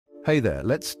Hey there,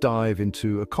 let's dive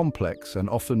into a complex and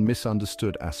often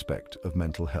misunderstood aspect of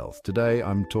mental health. Today,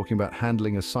 I'm talking about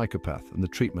handling a psychopath and the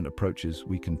treatment approaches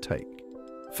we can take.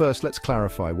 First, let's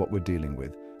clarify what we're dealing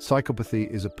with. Psychopathy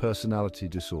is a personality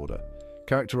disorder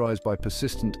characterized by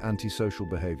persistent antisocial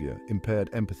behavior,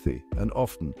 impaired empathy, and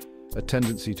often a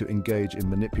tendency to engage in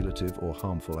manipulative or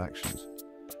harmful actions.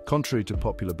 Contrary to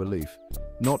popular belief,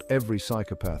 not every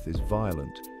psychopath is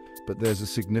violent, but there's a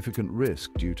significant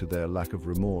risk due to their lack of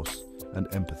remorse and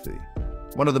empathy.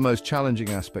 One of the most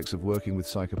challenging aspects of working with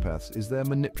psychopaths is their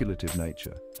manipulative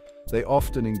nature. They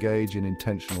often engage in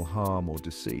intentional harm or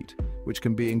deceit, which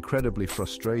can be incredibly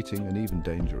frustrating and even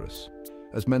dangerous.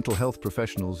 As mental health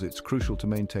professionals, it's crucial to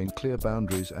maintain clear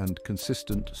boundaries and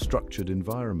consistent, structured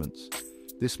environments.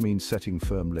 This means setting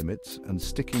firm limits and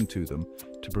sticking to them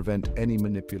to prevent any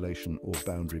manipulation or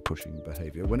boundary-pushing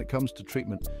behavior. When it comes to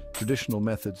treatment, traditional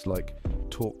methods like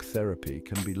talk therapy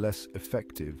can be less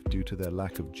effective due to their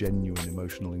lack of genuine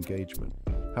emotional engagement.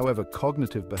 However,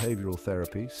 cognitive behavioral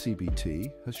therapy,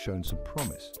 CBT, has shown some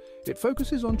promise. It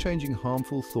focuses on changing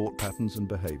harmful thought patterns and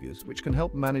behaviors, which can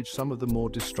help manage some of the more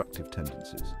destructive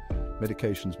tendencies.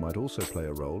 Medications might also play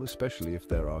a role, especially if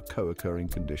there are co-occurring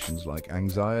conditions like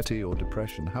anxiety or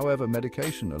depression. However,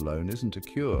 medication alone isn't a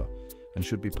cure and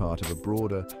should be part of a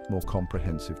broader, more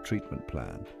comprehensive treatment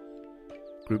plan.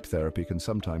 Group therapy can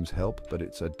sometimes help, but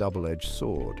it's a double-edged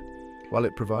sword. While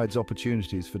it provides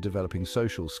opportunities for developing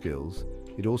social skills,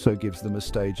 it also gives them a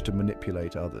stage to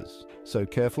manipulate others. So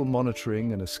careful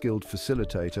monitoring and a skilled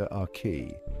facilitator are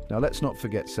key. Now let's not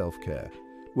forget self-care.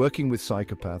 Working with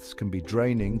psychopaths can be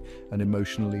draining and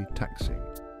emotionally taxing.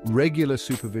 Regular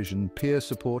supervision, peer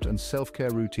support, and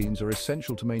self-care routines are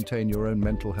essential to maintain your own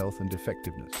mental health and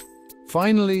effectiveness.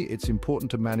 Finally, it's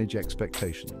important to manage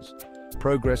expectations.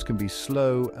 Progress can be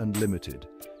slow and limited,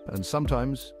 and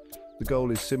sometimes the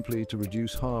goal is simply to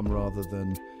reduce harm rather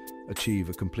than achieve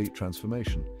a complete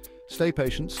transformation. Stay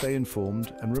patient, stay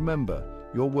informed, and remember,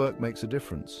 your work makes a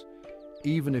difference,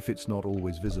 even if it's not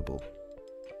always visible.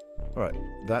 All right,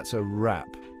 that's a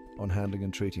wrap on handling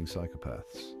and treating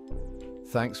psychopaths.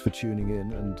 Thanks for tuning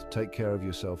in, and take care of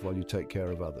yourself while you take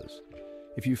care of others.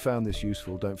 If you found this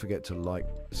useful, don't forget to like,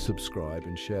 subscribe,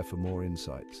 and share for more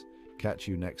insights. Catch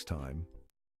you next time.